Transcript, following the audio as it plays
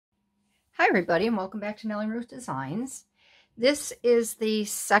Hi everybody, and welcome back to Nellie Ruth Designs. This is the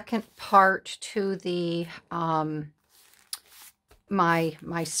second part to the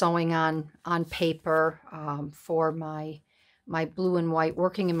my sewing on paper for my blue and white,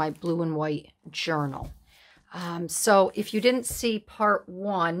 working in my blue and white journal. So if you didn't see part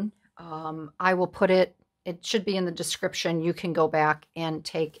one, I will put it should be in the description. You can go back and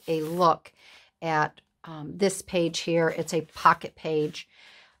take a look at this page here. It's a pocket page.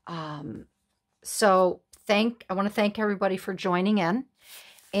 So I want to thank everybody for joining in.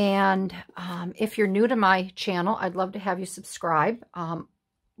 And if you're new to my channel, I'd love to have you subscribe.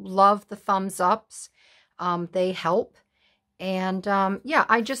 Love the thumbs ups. They help. And yeah,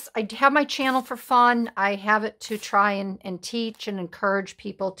 I have my channel for fun. I have it to try and teach and encourage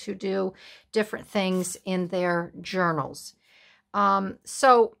people to do different things in their journals.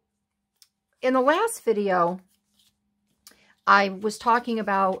 So in the last video, I was talking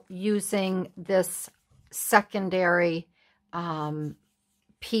about using this secondary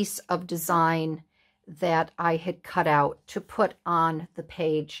piece of design that I had cut out to put on the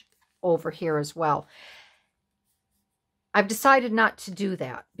page over here as well. I've decided not to do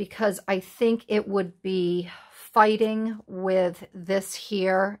that because I think it would be fighting with this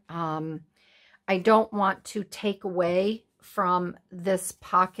here. I don't want to take away from this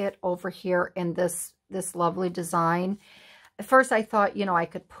pocket over here in this lovely design. At first I thought, you know, I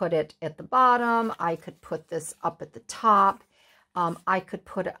could put it at the bottom. I could put this up at the top. I could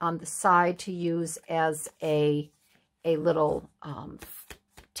put it on the side to use as a little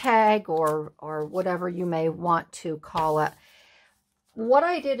tag or whatever you may want to call it. What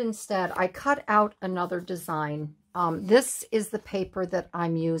I did instead, I cut out another design. This is the paper that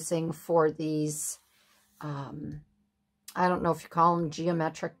I'm using for these, I don't know if you call them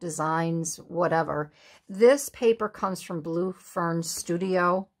geometric designs, whatever. This paper comes from Blue Fern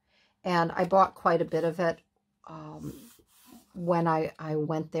Studio, and I bought quite a bit of it when I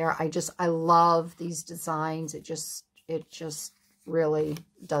went there. I love these designs. It just really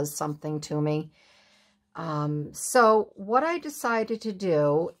does something to me. So what I decided to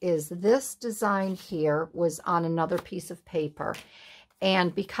do is this design here was on another piece of paper,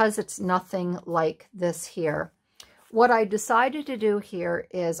 and because it's nothing like this here, what I decided to do here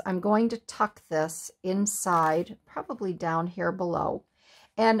is I'm going to tuck this inside, probably down here below,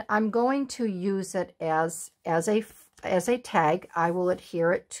 and I'm going to use it as a tag. I will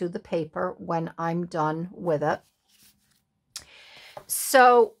adhere it to the paper when I'm done with it.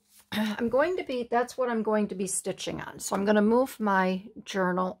 So that's what I'm going to be stitching on. So I'm going to move my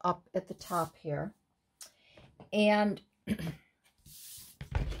journal up at the top here, and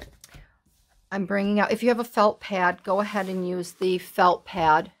I'm bringing out, if you have a felt pad, go ahead and use the felt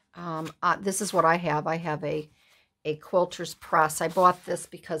pad. This is what I have. I have a quilter's press. I bought this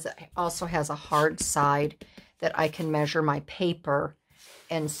because it also has a hard side that I can measure my paper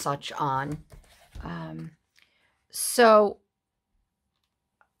and such on. So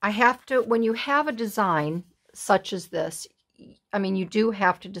I have to, when you have a design such as this, I mean, you do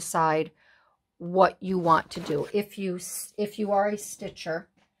have to decide what you want to do. If you are a stitcher,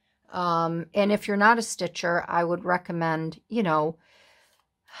 and if you're not a stitcher, I would recommend, you know,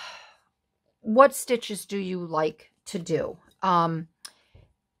 what stitches do you like to do?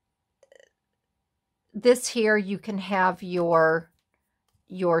 This here, you can have your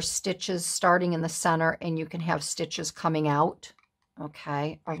stitches starting in the center, and you can have stitches coming out,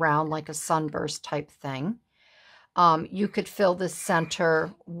 okay, around like a sunburst type thing. You could fill the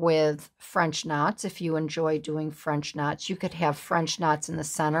center with French knots if you enjoy doing French knots. You could have French knots in the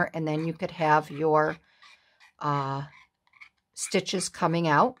center, and then you could have your stitches coming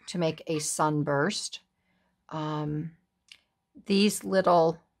out to make a sunburst. These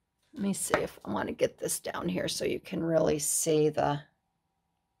little, let me see if I want to get this down here so you can really see there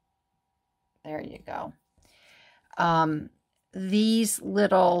you go. These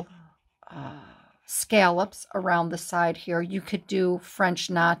little scallops around the side here, you could do French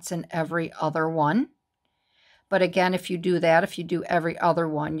knots in every other one. But again, if you do that, if you do every other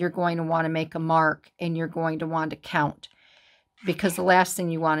one, you're going to want to make a mark, and you're going to want to count, because the last thing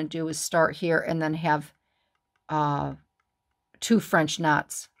you want to do is start here and then have 2 French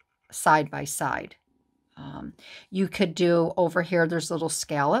knots side by side. You could do over here, there's little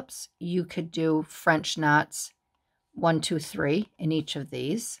scallops. You could do French knots 1, 2, 3 in each of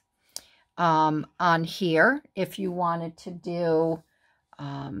these. On here, if you wanted to do,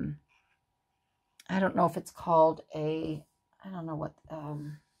 I don't know if it's called I don't know what,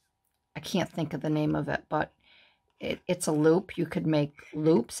 I can't think of the name of it, but it's a loop. You could make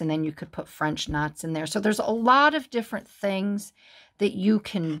loops, and then you could put French knots in there. So there's a lot of different things that you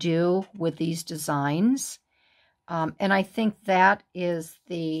can do with these designs. And I think that is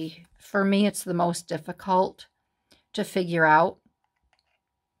for me, it's the most difficult to figure out.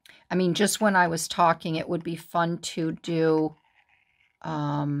 I mean, just when I was talking, it would be fun to do,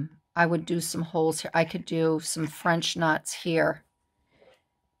 I would do some holes here. I could do some French knots here.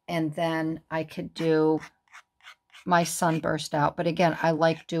 And then I could do my sunburst out. But again, I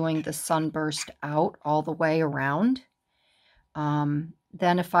like doing the sunburst out all the way around.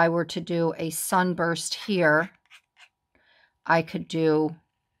 Then if I were to do a sunburst here, I could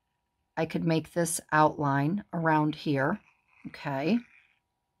make this outline around here, okay?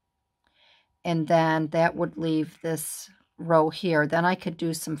 And then that would leave this row here. Then I could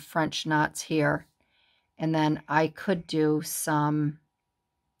do some French knots here, and then I could do some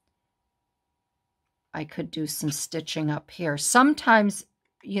stitching up here. Sometimes,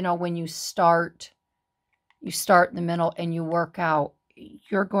 you know, when you start in the middle and you work out,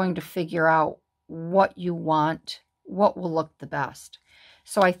 you're going to figure out what you want, what will look the best.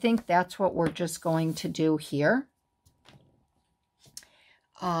 So I think that's what we're just going to do here.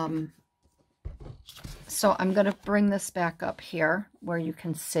 So I'm going to bring this back up here where you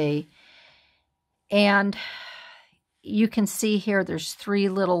can see. And you can see here there's 3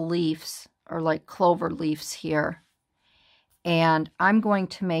 little leaves, or like clover leaves here. And I'm going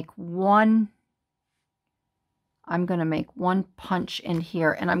to make one punch in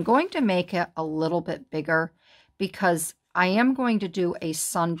here. And I'm going to make it a little bit bigger because I am going to do a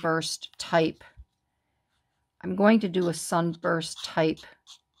sunburst type. I'm going to do a sunburst type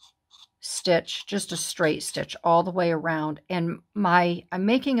stitch, just a straight stitch all the way around. And I'm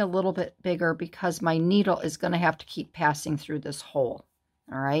making a little bit bigger because my needle is going to have to keep passing through this hole.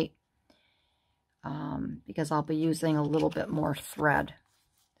 All right. Because I'll be using a little bit more thread.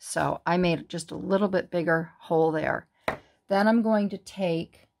 So I made just a little bit bigger hole there. Then I'm going to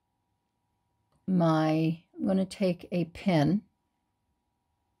take a pin.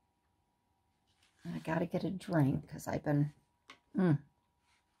 I got to get a drink because I've been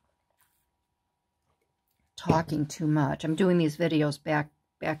talking too much. I'm doing these videos back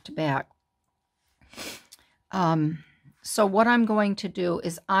to back. So what I'm going to do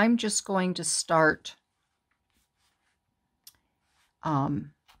is I'm just going to start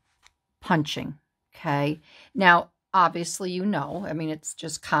punching, okay? Now, obviously, you know, I mean, it's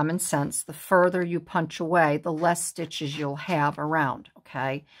just common sense. The further you punch away, the less stitches you'll have around,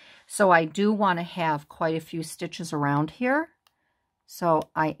 okay? So I do want to have quite a few stitches around here. So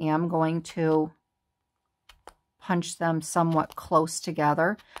I am going to punch them somewhat close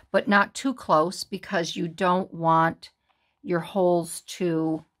together, but not too close because you don't want your holes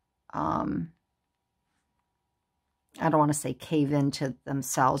to, I don't want to say cave into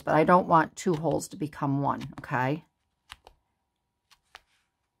themselves, but I don't want 2 holes to become one, okay?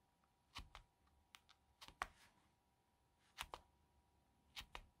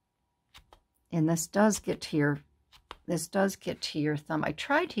 And this does get to your thumb. I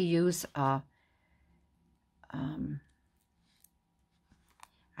tried to use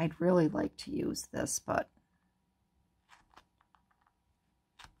I'd really like to use this, but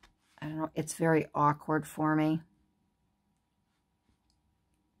I don't know, it's very awkward for me.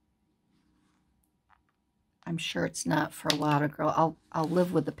 I'm sure it's not for a lot of girls. I'll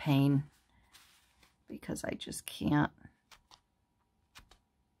live with the pain because I just can't.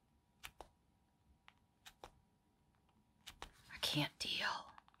 I can't deal.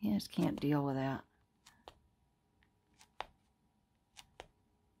 I just can't deal with that.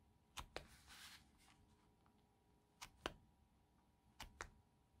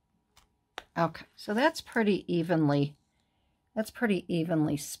 Okay, so that's pretty evenly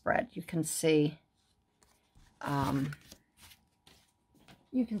spread. You can see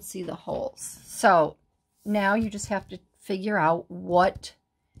the holes. So now you just have to figure out what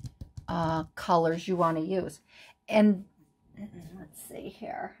colors you want to use. And let's see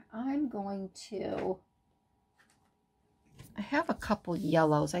here. I have a couple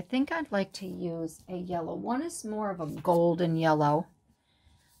yellows. I think I'd like to use a yellow. One is more of a golden yellow.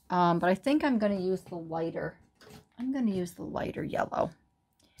 But I think I'm going to use the lighter. I'm going to use the lighter yellow.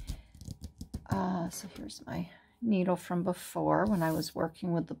 So here's my needle from before when I was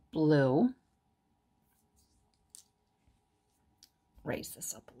working with the blue. Raise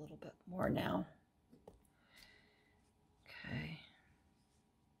this up a little bit more now. Okay.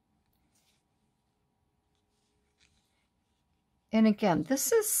 And again,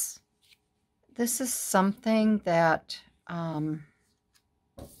 this is something that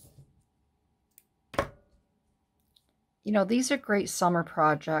You know, these are great summer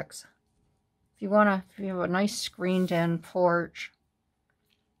projects. If you have a nice screened-in porch,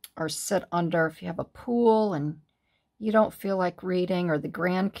 or sit under, if you have a pool and you don't feel like reading, or the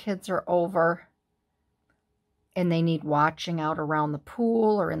grandkids are over and they need watching out around the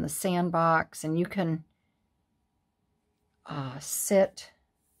pool or in the sandbox, and you can sit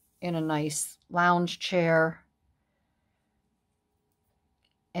in a nice lounge chair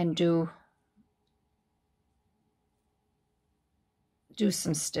and do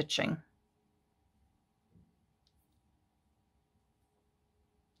some stitching.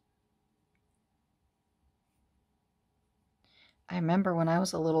 I remember when I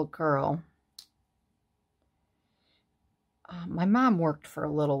was a little girl, my mom worked for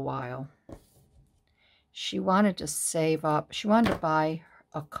a little while. She wanted to save up. She wanted to buy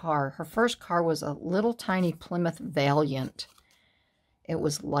a car. Her first car was a little tiny Plymouth Valiant. It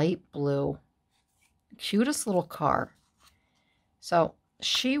was light blue. Cutest little car. So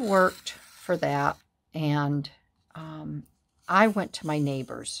she worked for that, and I went to my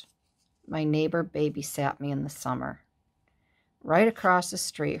neighbor's. My neighbor babysat me in the summer. Right across the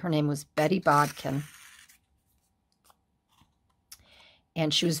street. Her name was Betty Bodkin.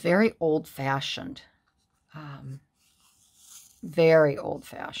 And she was very old-fashioned. Very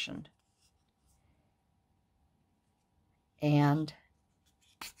old-fashioned. And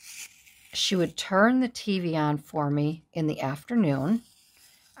she would turn the TV on for me in the afternoon.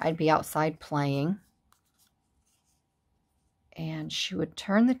 I'd be outside playing. And she would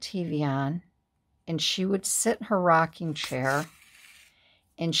turn the TV on, and she would sit in her rocking chair,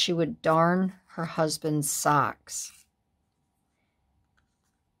 and she would darn her husband's socks.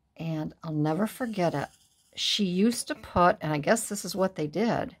 And I'll never forget it. She used to put, and I guess this is what they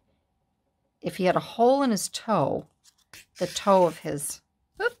did, if he had a hole in his toe, the toe of his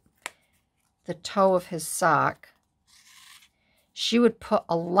sock, she would put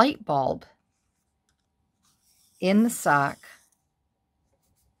a light bulb in the sock,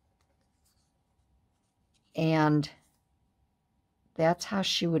 and that's how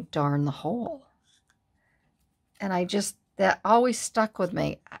she would darn the hole. And that always stuck with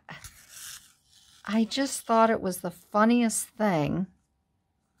me. I just thought it was the funniest thing.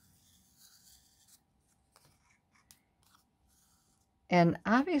 And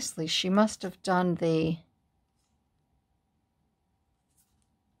obviously she must have done the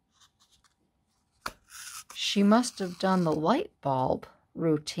light bulb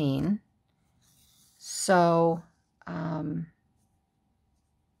routine. So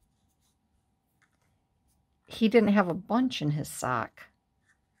he didn't have a bunch in his sock.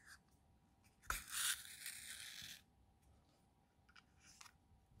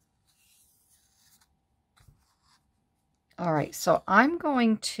 All right, so I'm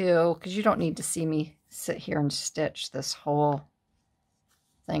going to, because you don't need to see me sit here and stitch this whole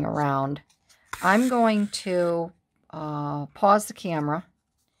thing around, I'm going to pause the camera,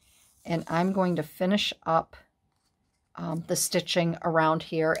 and I'm going to finish up the stitching around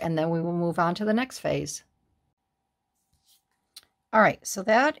here, and then we will move on to the next phase. All right, so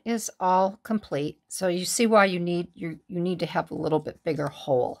that is all complete. So you see why you need to have a little bit bigger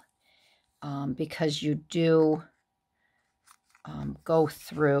hole, because you do go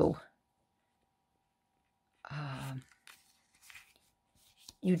through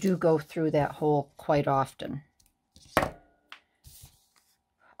that hole quite often.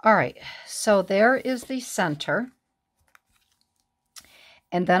 All right, so there is the center.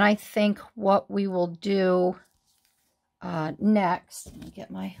 And then I think what we will do next, let me get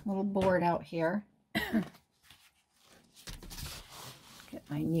my little board out here. Get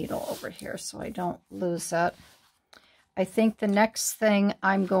my needle over here so I don't lose it. I think the next thing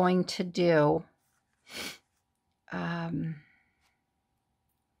I'm going to do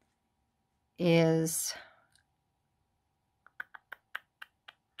is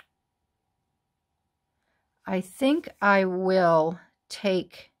I think I will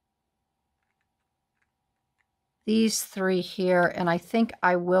take these three here, and I think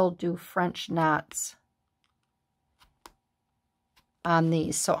I will do French knots on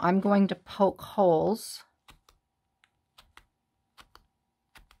these. So I'm going to poke holes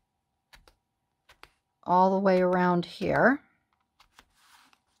all the way around here.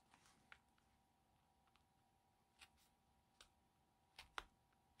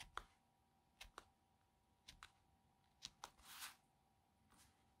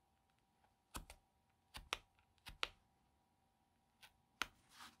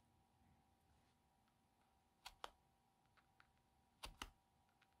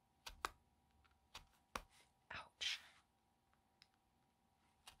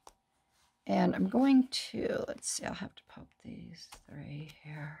 And I'm going to, let's see, I'll have to poke these 3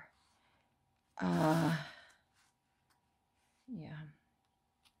 here. Yeah,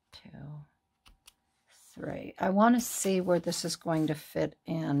 2, 3. I want to see where this is going to fit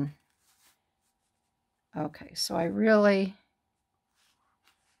in. Okay, so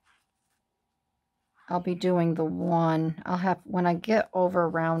I'll be doing the one. I'll have, when I get over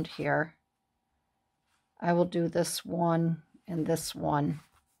around here, I will do this one and this one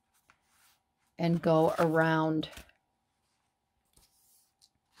and go around.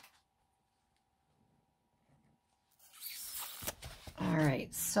 All right,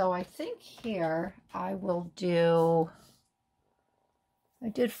 so I think here I will do, I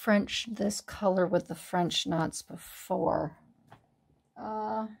did French this color with the French knots before.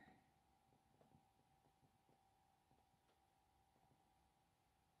 I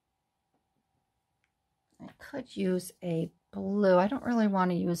could use a blue. I don't really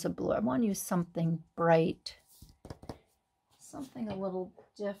want to use a blue. I want to use something bright, something a little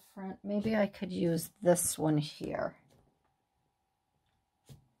different. Maybe I could use this one here.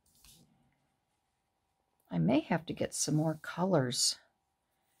 I may have to get some more colors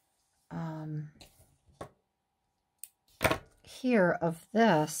here of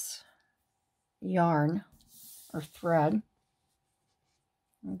this yarn or thread.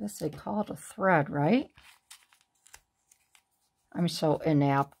 I guess they call it a thread, right? I'm so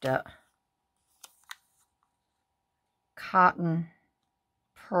inept at cotton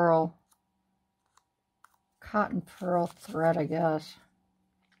pearl thread, I guess.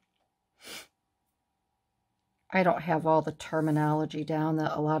 I don't have all the terminology down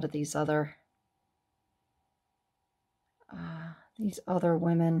that a lot of these other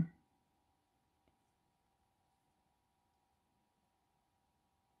women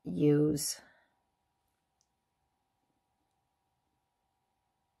use.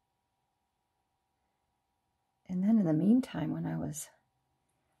 And then in the meantime, when I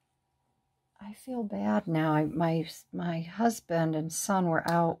feel bad now. My husband and son were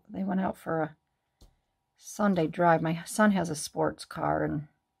out. They went out for a Sunday drive. My son has a sports car, and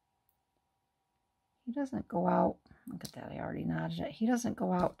he doesn't go out. Look at that, I already nodded it. He doesn't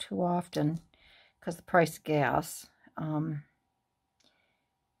go out too often because the price of gas.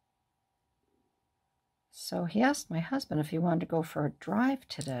 So he asked my husband if he wanted to go for a drive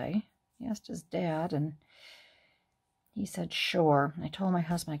today. He asked his dad, and he said, sure. I told my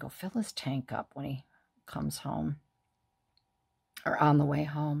husband, I go, fill his tank up when he comes home, or on the way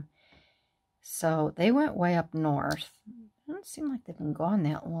home. So they went way up north. It doesn't seem like they've been gone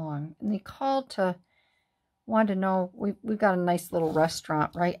that long. And they called to, wanted to know, we've got a nice little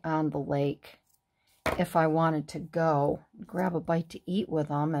restaurant right on the lake, if I wanted to go grab a bite to eat with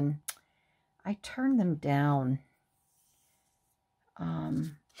them. And I turned them down.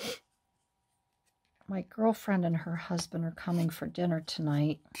 My girlfriend and her husband are coming for dinner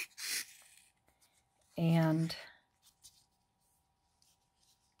tonight. And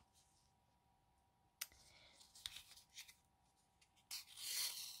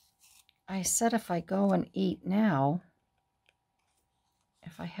I said if I go and eat now,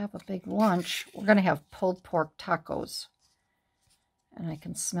 if I have a big lunch, we're going to have pulled pork tacos. And I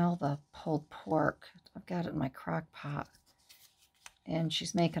can smell the pulled pork. I've got it in my crock pot. And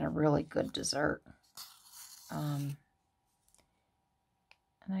she's making a really good dessert. And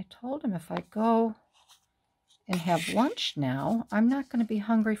I told him if I go and have lunch now, I'm not going to be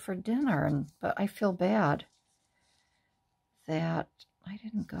hungry for dinner. But I feel bad that I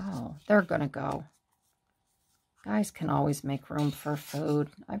didn't go. They're going to go. Guys can always make room for food.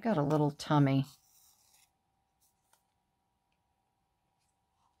 I've got a little tummy.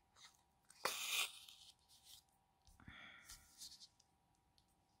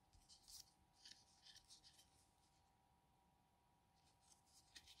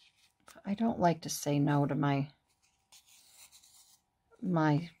 I don't like to say no to my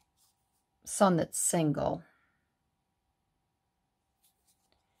son that's single.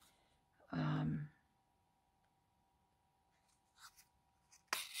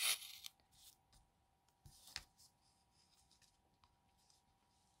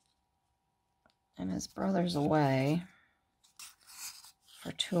 And his brother's away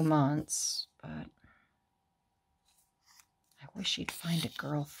for 2 months, but I wish he'd find a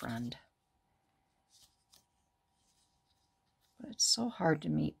girlfriend. But it's so hard to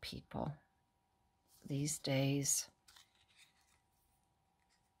meet people these days.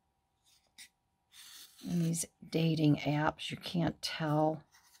 In these dating apps, you can't tell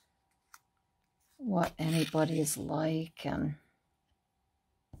what anybody is like, and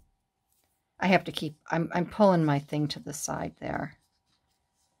I have to keep, I'm pulling my thing to the side there.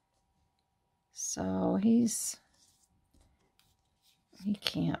 So he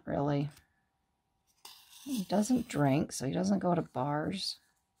can't really, he doesn't drink, so he doesn't go to bars.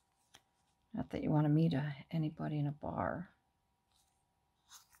 Not that you want to meet anybody in a bar.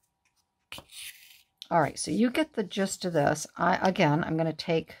 All right, so you get the gist of this. Again, I'm going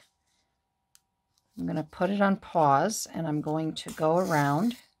to put it on pause, and I'm going to go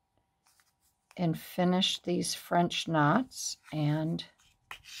around and finish these French knots, and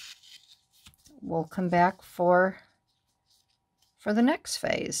we'll come back for the next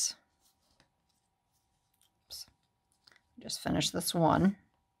phase. Oops. Just finish this one.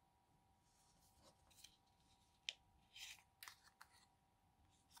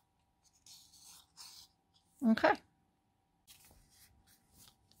 Okay.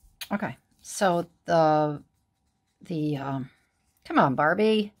 Okay. So the come on,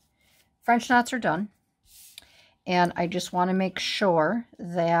 Barbie. French knots are done. And I just want to make sure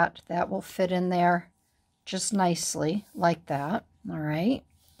that that will fit in there just nicely like that. All right.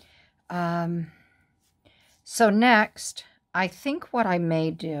 So next, I think what I may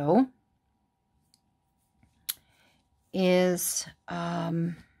do is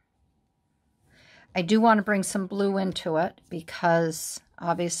I do want to bring some blue into it because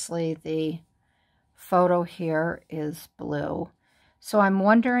obviously the photo here is blue. So I'm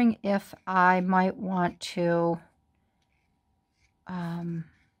wondering if I might want to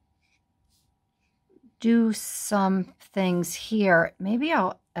do some things here. Maybe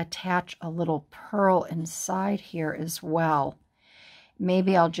I'll attach a little pearl inside here as well.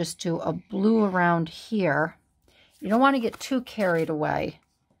 Maybe I'll just do a blue around here. You don't want to get too carried away.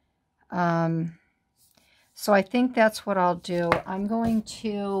 So I think that's what I'll do. I'm going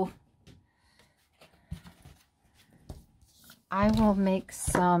to, I will make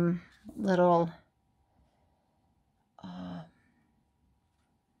some little,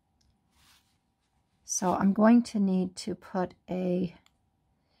 so I'm going to need to put I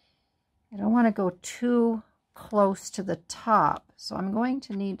don't want to go too close to the top. So I'm going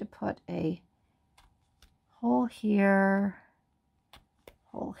to need to put a hole here,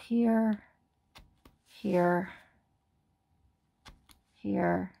 here,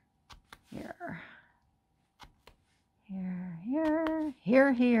 here,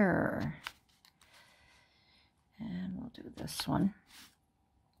 here, here. And we'll do this one.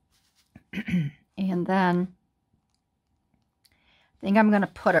 And then I think I'm going to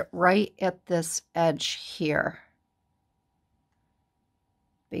put it right at this edge here.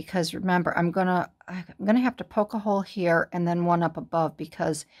 Because remember, I'm gonna have to poke a hole here and then one up above,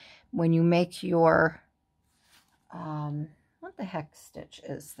 because when you make your what the heck stitch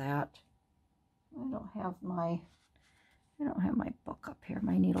is that? I don't have my book up here,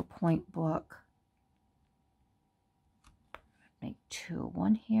 my needlepoint book. Make two,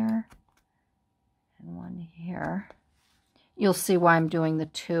 one here and one here. You'll see why I'm doing the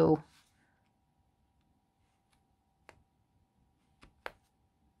two.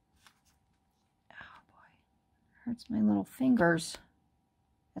 Oh boy, hurts my little fingers.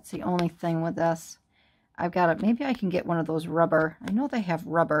 That's the only thing with this. I've got it. Maybe I can get one of those rubber. I know they have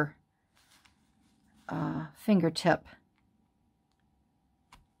rubber fingertip.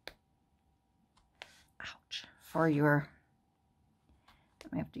 Ouch. For your,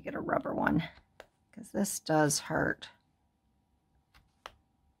 I have to get a rubber one because this does hurt.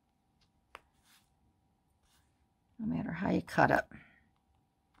 No matter how you cut it.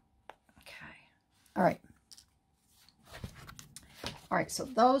 Okay. All right. All right, so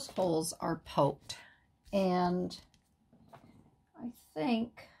those holes are poked. And I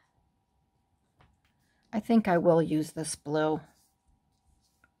think I will use this blue.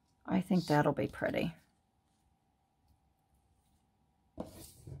 I think that'll be pretty.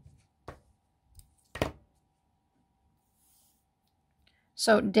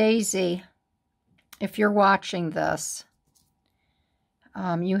 So Daisy, if you're watching this,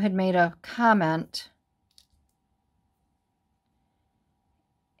 you had made a comment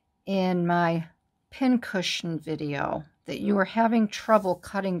in my pincushion video that you were having trouble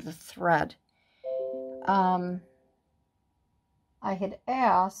cutting the thread. I had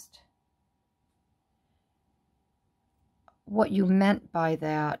asked what you meant by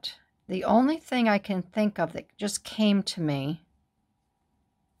that. The only thing I can think of that just came to me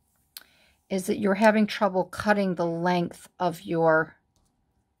is that you're having trouble cutting the length of your,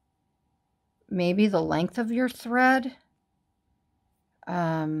 maybe the length of your thread,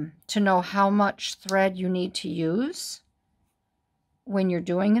 to know how much thread you need to use when you're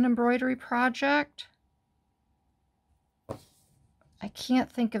doing an embroidery project. I can't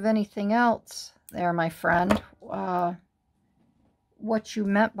think of anything else there, my friend, what you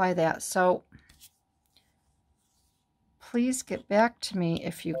meant by that. So please get back to me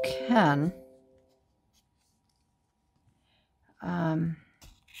if you can.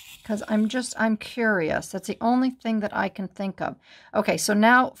 Because I'm curious. That's the only thing that I can think of. Okay, so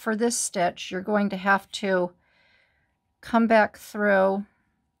now for this stitch, you're going to have to come back through,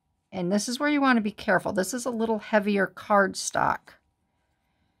 and this is where you want to be careful. This is a little heavier cardstock.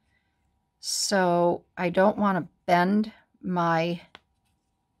 So I don't want to bend my,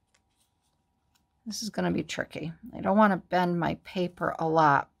 this is going to be tricky. I don't want to bend my paper a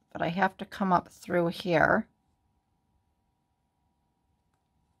lot, but I have to come up through here.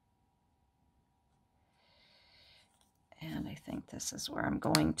 And I think this is where I'm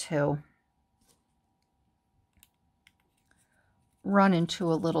going to run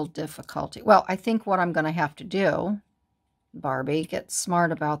into a little difficulty. Well, I think what I'm going to have to do, Barbie, get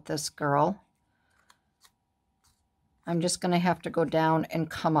smart about this, girl. I'm just going to have to go down and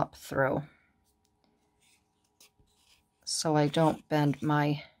come up through so I don't bend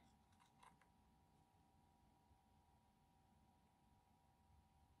my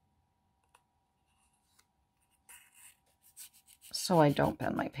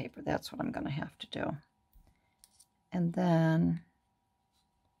paper. That's what I'm going to have to do. And then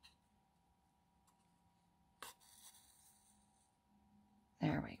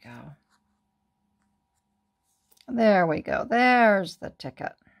there we go. There we go. There's the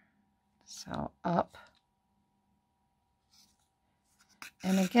ticket. So up.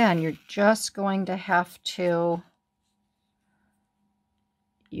 And again, you're just going to have to,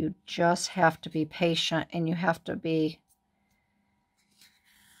 you just have to be patient, and you have to be,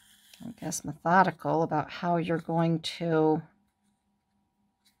 I guess, methodical about how you're going to,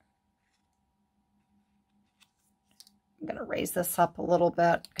 I'm going to raise this up a little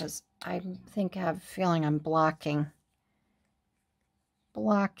bit because I think I have a feeling I'm blocking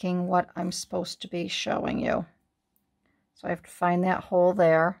what I'm supposed to be showing you. So I have to find that hole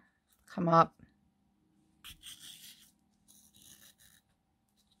there, come up.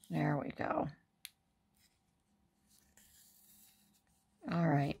 There we go. All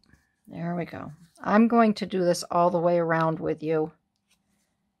right, there we go. I'm going to do this all the way around with you.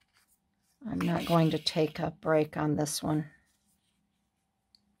 I'm not going to take a break on this one.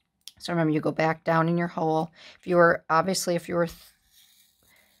 So remember, you go back down in your hole. If you were, obviously, if you were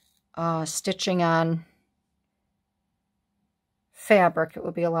stitching on fabric, it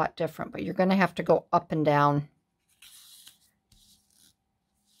would be a lot different, but you're going to have to go up and down.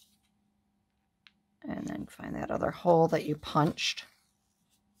 And then find that other hole that you punched.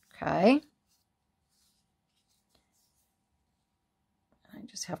 Okay. I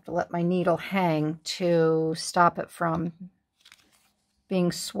just have to let my needle hang to stop it from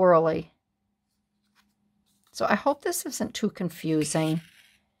being swirly. So I hope this isn't too confusing.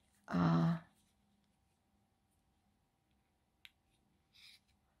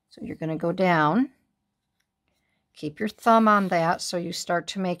 So you're going to go down, keep your thumb on that so you start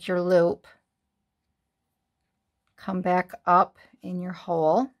to make your loop. Come back up in your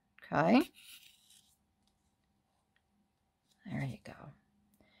hole, okay? There you go.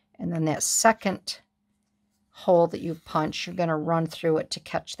 And then that second hole that you punch, you're going to run through it to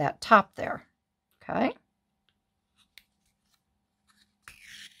catch that top there, okay?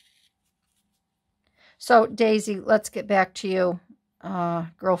 So Daisy, let's get back to you.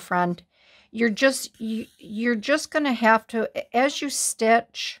 Girlfriend, you're just going to have to, as you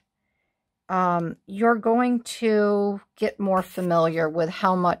stitch, you're going to get more familiar with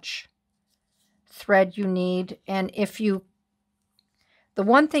how much thread you need. And if you, the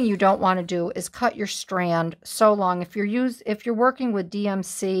one thing you don't want to do is cut your strand so long. If you're working with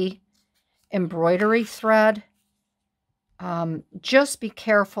DMC embroidery thread, just be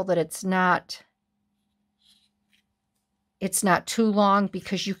careful that it's not too long,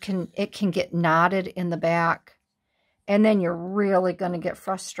 because it can get knotted in the back, and then you're really going to get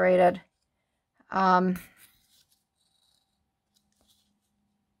frustrated. But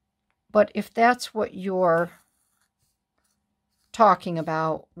if that's what you're talking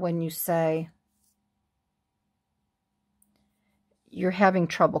about when you say you're having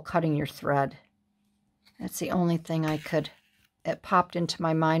trouble cutting your thread, that's the only thing it popped into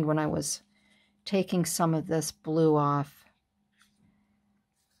my mind when I was taking some of this blue off.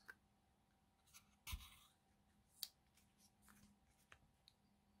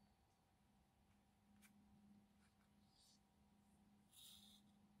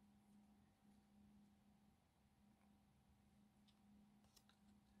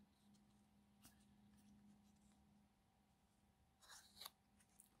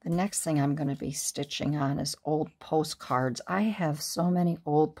 The next thing I'm going to be stitching on is old postcards. I have so many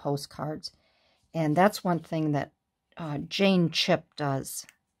old postcards, and that's one thing that Jane Chip does.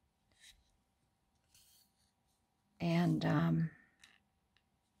 And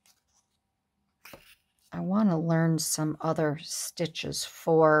I want to learn some other stitches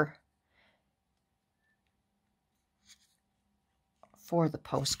for the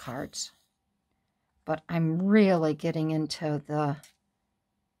postcards. But I'm really getting into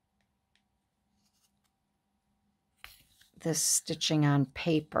this stitching on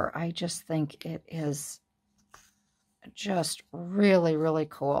paper. I just think it is just really, really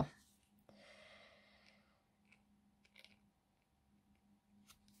cool.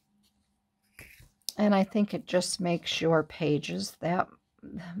 And I think it just makes your pages that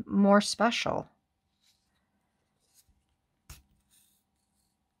more special.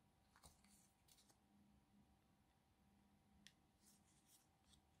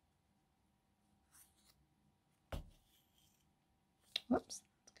 Whoops,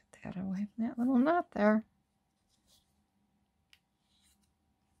 let's get that away from that little knot there.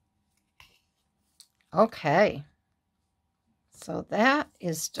 Okay, so that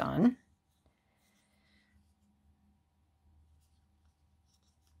is done.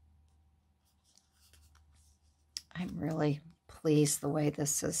 I'm really pleased the way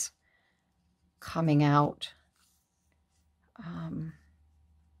this is coming out.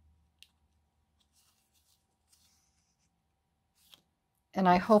 And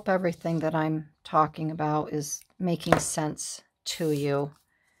I hope everything that I'm talking about is making sense to you.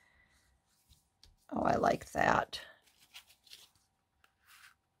 Oh, I like that.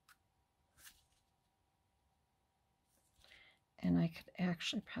 And I could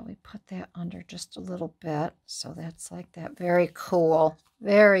actually probably put that under just a little bit. So that's like that. Very cool.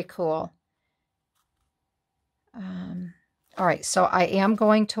 Very cool. All right, so I am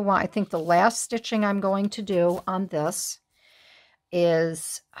going to want, I think the last stitching I'm going to do on this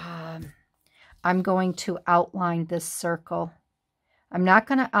is I'm going to outline this circle. I'm not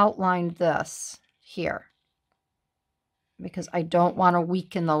going to outline this here because I don't want to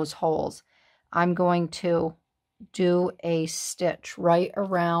weaken those holes. I'm going to do a stitch right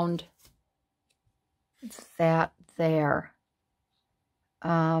around that there.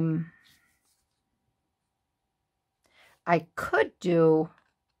 I could do,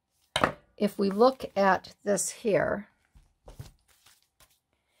 if we look at this here,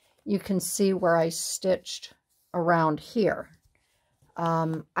 you can see where I stitched around here.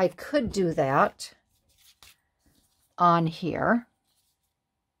 I could do that on here,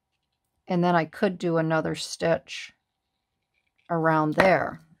 and then I could do another stitch around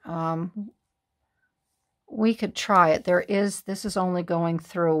there. We could try it. This is only going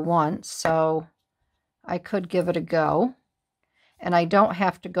through once, so I could give it a go. And I don't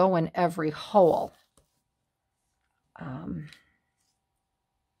have to go in every hole.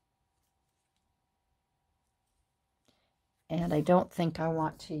 And I don't think I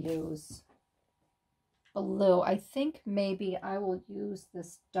want to use blue. I think maybe I will use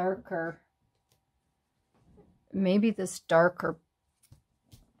this darker, maybe this darker,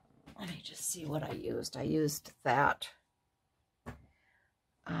 let me just see what I used. I used that.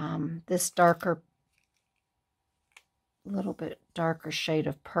 This darker, little bit darker shade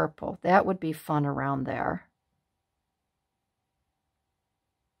of purple. That would be fun around there.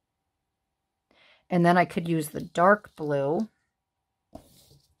 And then I could use the dark blue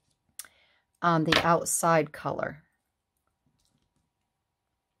on the outside color.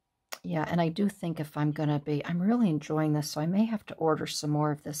 Yeah, and I do think if I'm going to be, I'm really enjoying this, so I may have to order some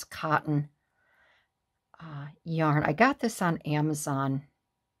more of this cotton yarn. I got this on Amazon,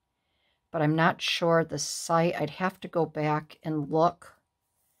 but I'm not sure the site. I'd have to go back and look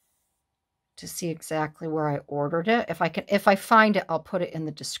to see exactly where I ordered it. If I find it, I'll put it in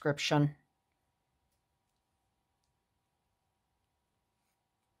the description.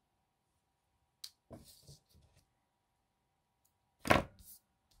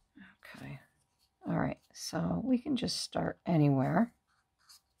 Okay. All right. So we can just start anywhere.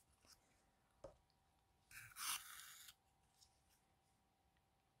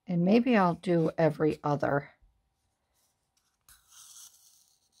 And maybe I'll do every other.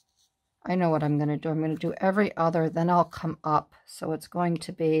 I know what I'm going to do. I'm going to do every other, then I'll come up. So it's going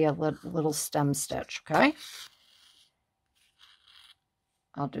to be a little stem stitch, okay?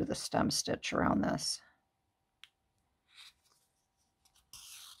 I'll do the stem stitch around this.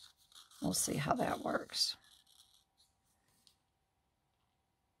 We'll see how that works.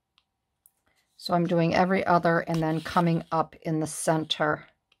 So I'm doing every other and then coming up in the center.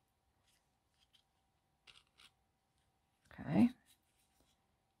 Okay.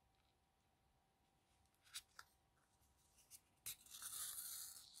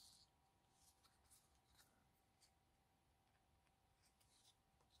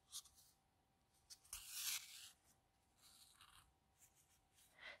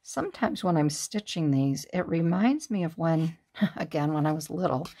 Sometimes when I'm stitching these, it reminds me of when, again, when I was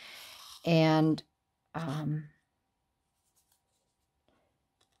little, and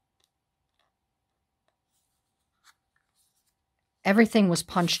everything was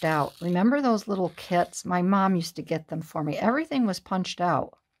punched out. Remember those little kits? My mom used to get them for me. Everything was punched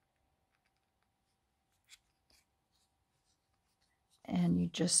out. And you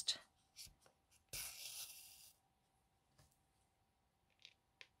just...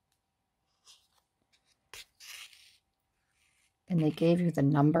 and they gave you the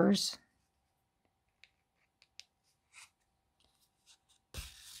numbers.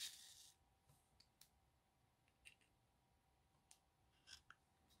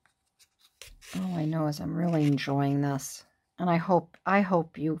 All I know is I'm really enjoying this. And I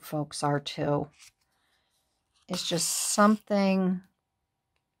hope you folks are too. It's just something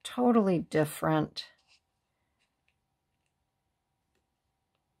totally different.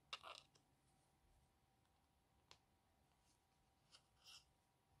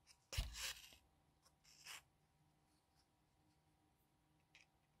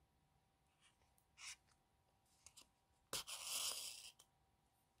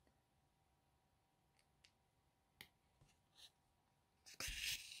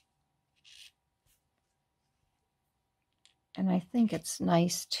 And I think it's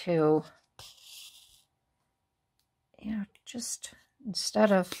nice to, you know, just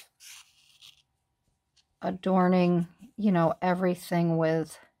instead of adorning, you know, everything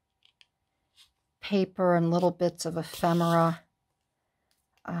with paper and little bits of ephemera,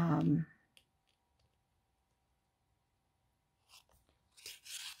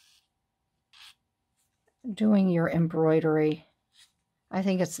 doing your embroidery. I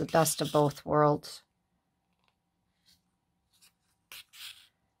think it's the best of both worlds.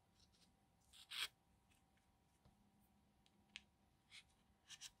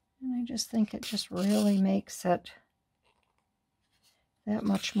 And I just think it just really makes it that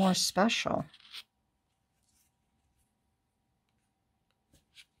much more special.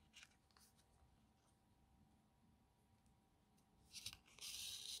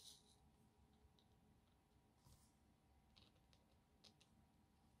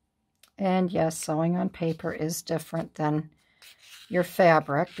 And yes, sewing on paper is different than your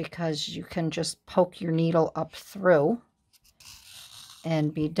fabric because you can just poke your needle up through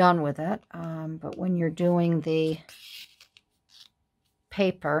and be done with it. But when you're doing the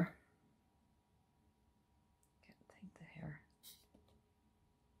paper,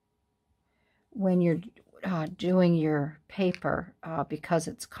 when you're doing your paper, because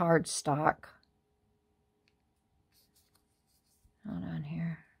it's cardstock, hold on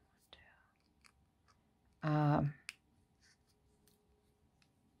here,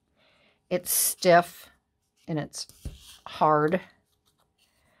 it's stiff and it's hard.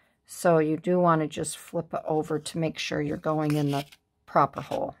 So you do want to just flip it over to make sure you're going in the proper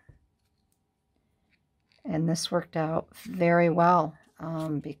hole. And this worked out very well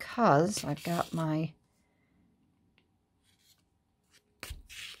because I've got my...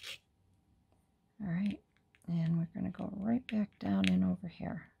 all right, and we're going to go right back down in over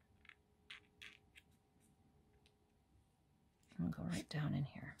here. I'll go right down in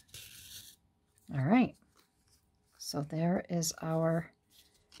here. All right, so there is our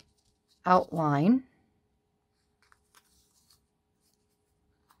outline.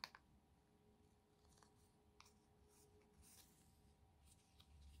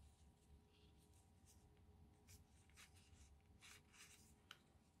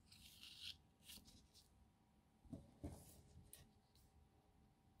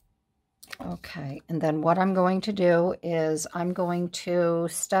 Okay, and then what I'm going to do is I'm going to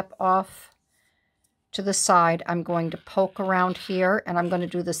step off to the side. I'm going to poke around here, and I'm going to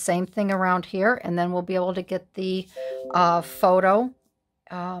do the same thing around here, and then we'll be able to get the photo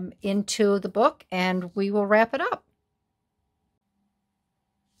into the book, and we will wrap it up.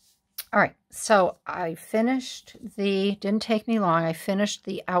 All right, so I finished didn't take me long, I finished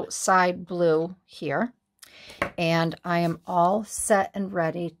the outside blue here, and I am all set and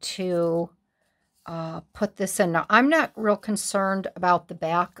ready to put this in. Now, I'm not real concerned about the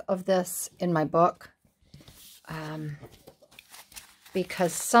back of this in my book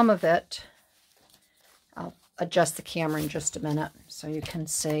because some of it, I'll adjust the camera in just a minute so you can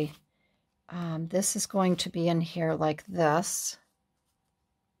see. This is going to be in here like this.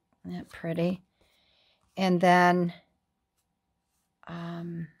 Isn't that pretty? And then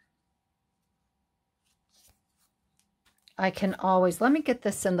I can always, let me get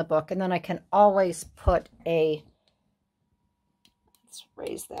this in the book, and then I can always put a, let's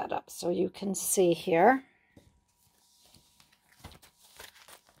raise that up so you can see here.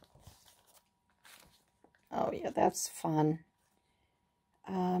 show you. That's fun.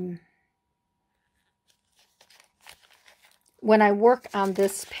 When I work on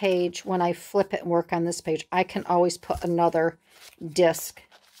this page, when I flip it and work on this page, I can always put another disc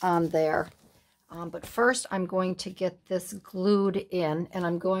on there. But first, I'm going to get this glued in, and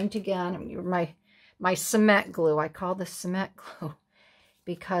I'm going to, again, my cement glue. I call this cement glue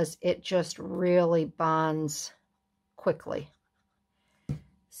because it just really bonds quickly.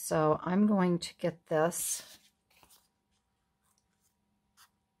 So I'm going to get this.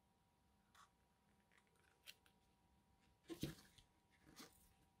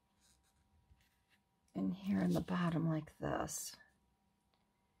 In here in the bottom like this.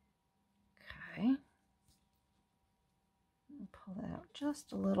 Okay. Pull that out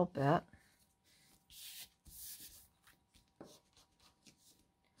just a little bit.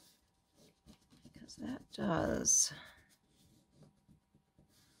 Because that does.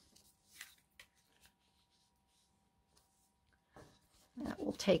 That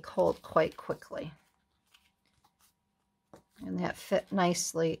will take hold quite quickly. And that fit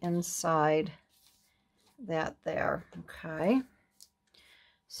nicely inside that there. Okay.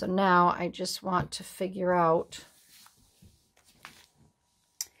 So now I just want to figure out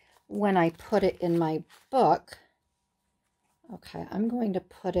when I put it in my book. Okay, I'm going to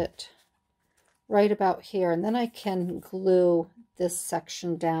put it right about here, and then I can glue this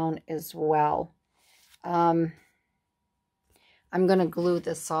section down as well. I'm going to glue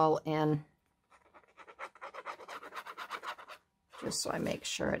this all in just so I make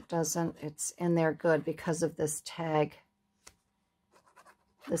sure it's in there good because of this tag,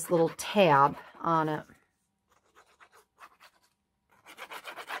 this little tab on it.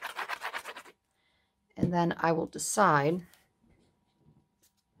 And then I will decide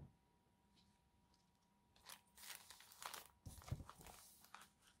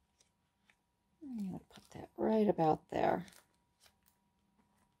I'm going to put that right about there.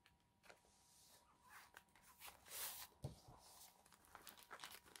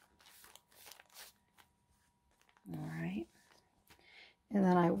 All right. And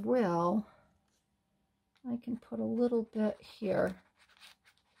then I can put a little bit here.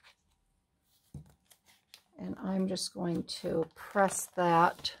 And I'm just going to press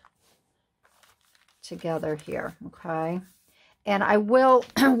that together here, okay? And I will,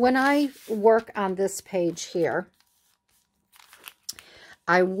 when I work on this page here,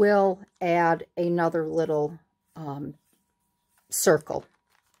 I will add another little circle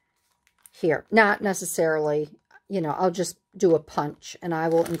here. Not necessarily, you know, I'll just do a punch and I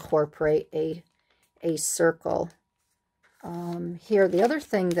will incorporate a circle here. The other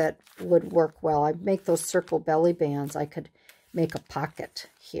thing that would work well, I make those circle belly bands. I could make a pocket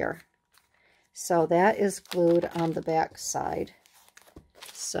here. So that is glued on the back side.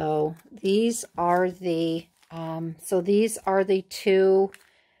 So these are the two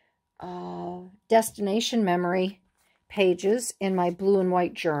destination memory pages in my blue and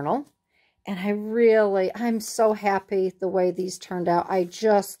white journal. And I'm so happy the way these turned out. I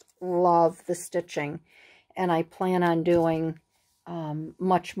just love the stitching. And I plan on doing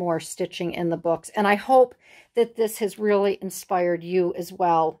much more stitching in the books. And I hope that this has really inspired you as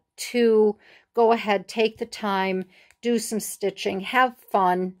well to go ahead, take the time, do some stitching, have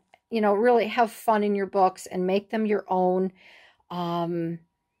fun, you know, really have fun in your books and make them your own. And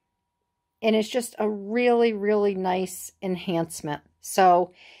it's just a really, really nice enhancement.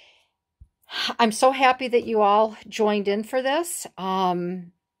 So I'm so happy that you all joined in for this.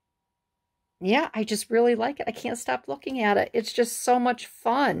 Yeah, I just really like it. I can't stop looking at it. It's just so much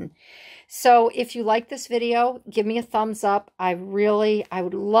fun. So if you like this video, give me a thumbs up. I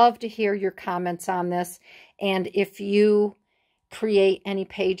would love to hear your comments on this. And if you create any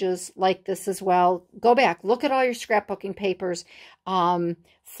pages like this as well, go back, look at all your scrapbooking papers,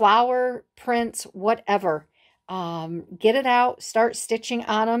 flower prints, whatever. Get it out, start stitching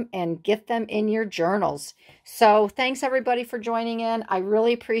on them, and get them in your journals. So thanks everybody for joining in. I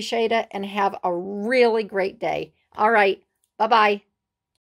really appreciate it, and have a really great day. All right, bye-bye.